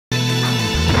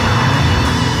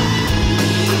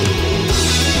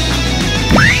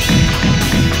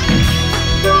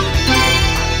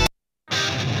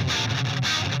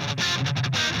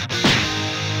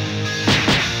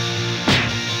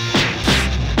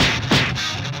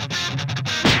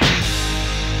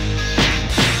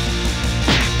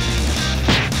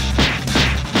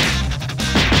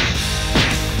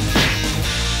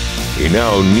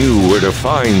now knew where to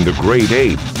find the great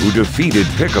ape who defeated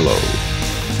Piccolo.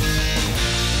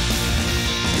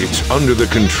 It's under the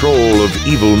control of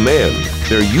evil men.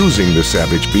 They're using the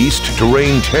savage beast to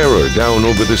rain terror down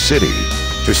over the city.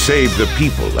 To save the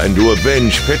people and to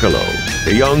avenge Piccolo,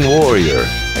 the young warrior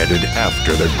headed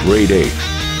after the great ape.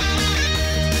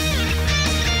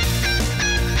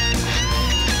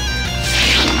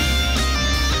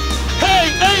 Hey,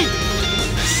 ape!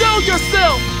 Show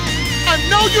yourself! I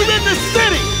know you're in the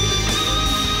city!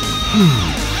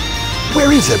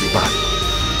 Where is everybody?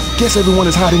 Guess everyone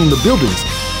is hiding in the buildings.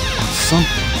 Or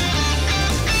something.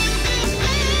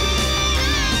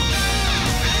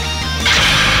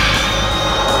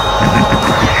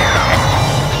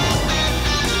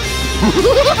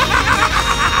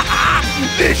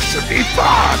 This should be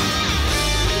fun!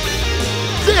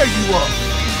 There you are!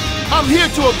 I'm here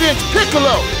to avenge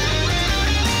Piccolo!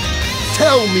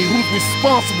 Tell me who's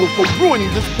responsible for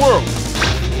ruining this world!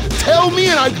 Tell me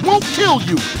and I won't kill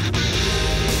you!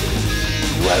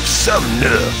 You have some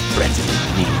nerve threatening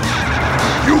me.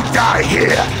 You die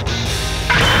here!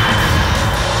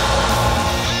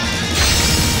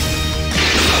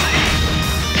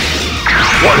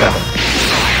 Whatever!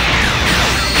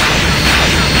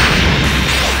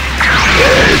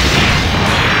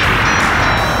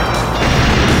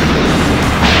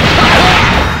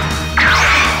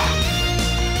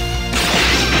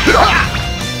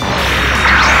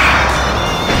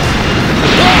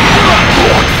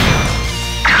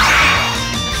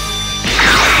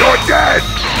 You're dead!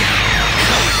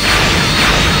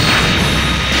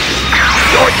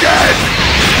 You're dead!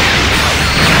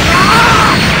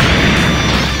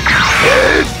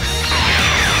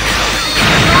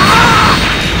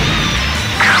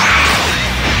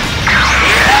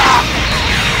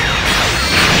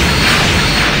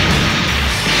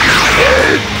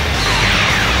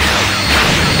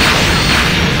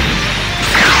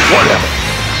 Whatever.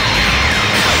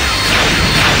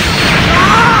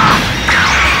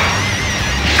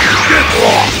 Get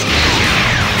lost.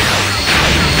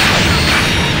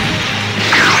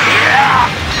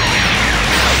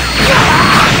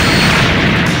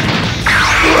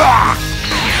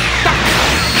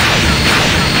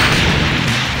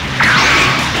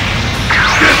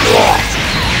 Get lost.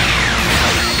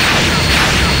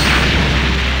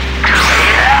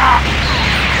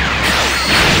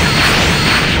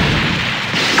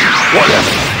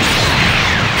 Whatever.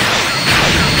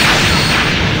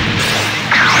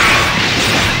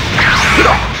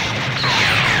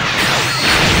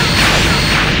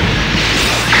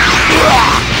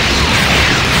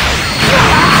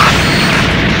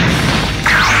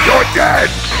 You're dead!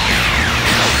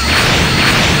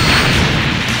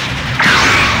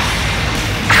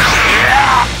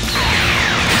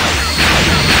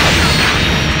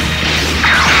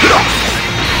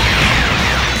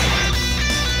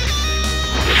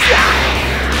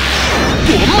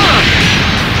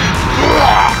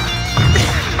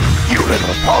 You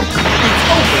little punk! It's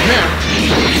over now!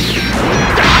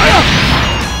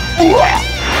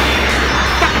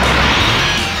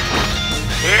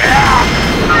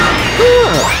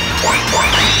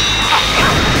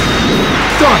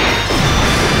 Done!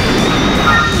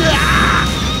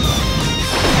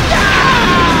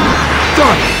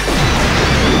 Done!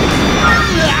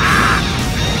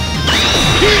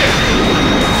 Here!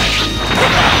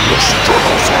 The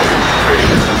struggles are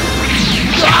in vain.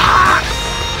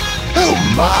 Oh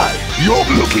my, you're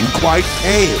looking quite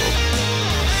pale.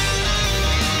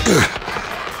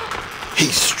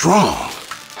 He's strong,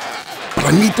 but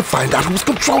I need to find out who's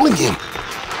controlling him.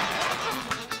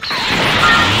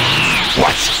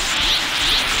 What?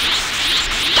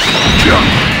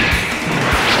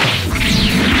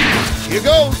 Here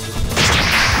goes!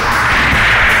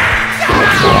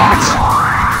 What?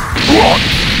 What?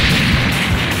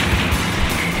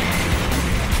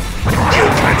 You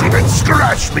can't even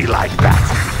scratch me like that!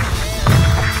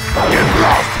 Get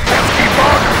lost, pesky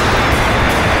bug!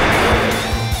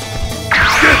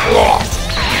 Get lost!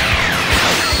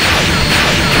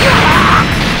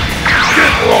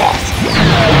 Get lost!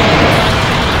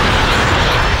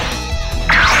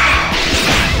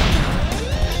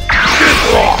 Get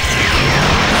lost!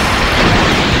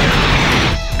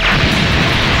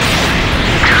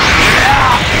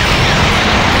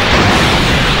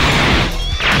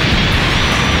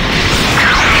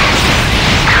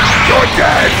 You're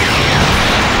dead!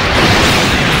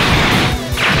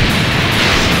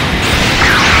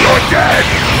 You're dead!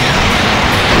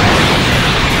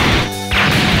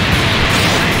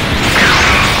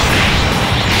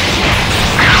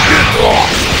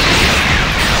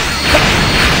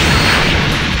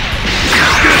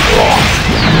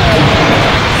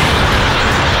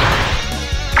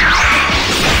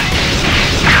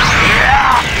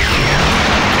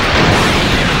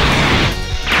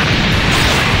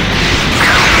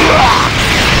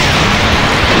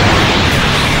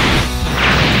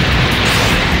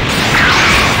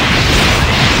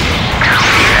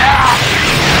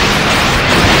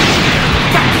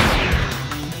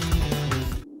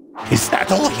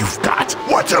 that all you've got?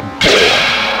 What a bore!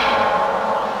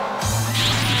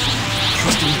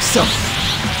 Trust in yourself.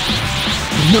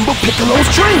 Remember Piccolo's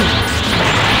training.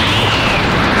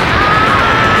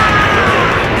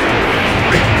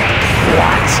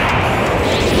 What?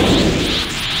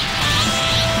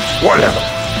 Whatever.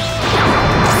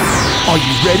 Are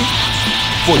you ready?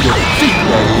 For your defeat,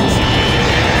 that is.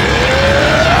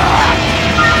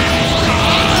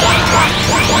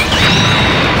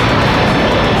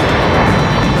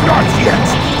 Not yet.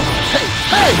 Hey,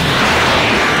 hey!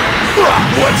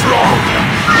 What's wrong?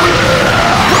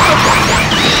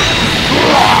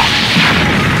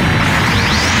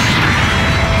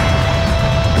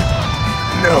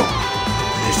 No,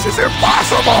 this is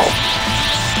impossible.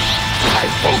 I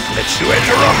won't let you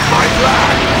interrupt my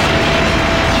plan.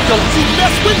 Don't you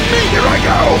mess with me! Here I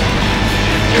go.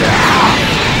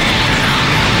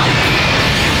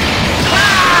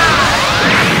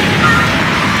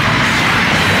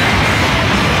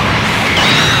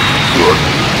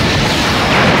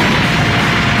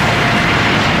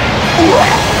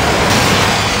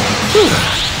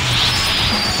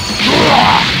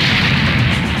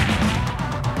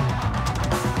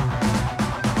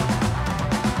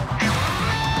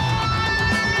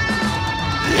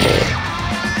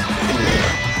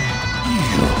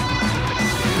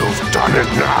 You've done it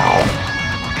now.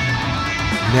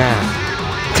 Now,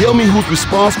 tell me who's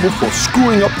responsible for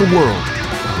screwing up the world.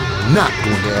 I'm not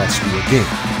going to ask you again.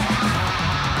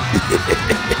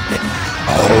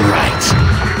 All right.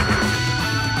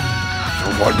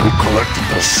 The one who collected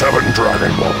the 7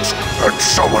 Dragon Balls and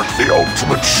summoned the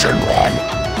ultimate Shenron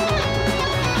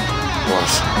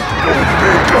was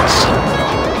Omega.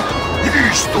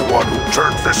 He's the one who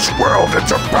turned this world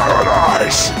into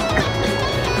paradise.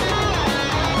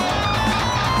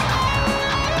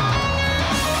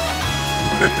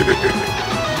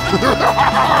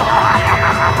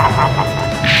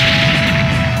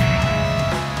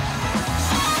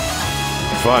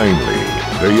 Finally,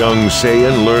 the young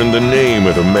Saiyan learned the name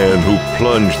of the man who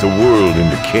plunged the world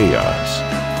into chaos.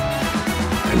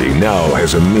 And he now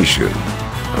has a mission,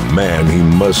 a man he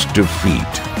must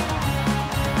defeat.